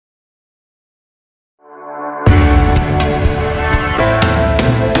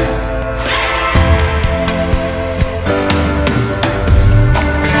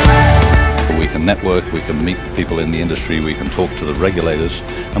network, we can meet people in the industry, we can talk to the regulators,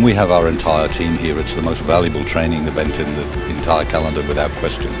 and we have our entire team here. It's the most valuable training event in the entire calendar without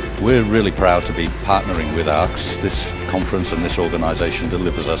question. We're really proud to be partnering with ARCS. This conference and this organisation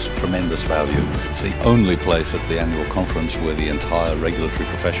delivers us tremendous value. It's the only place at the annual conference where the entire regulatory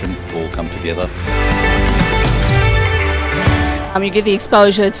profession all come together. You get the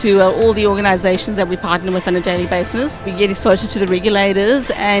exposure to all the organisations that we partner with on a daily basis. We get exposure to the regulators,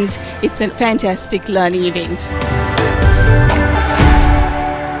 and it's a fantastic learning event.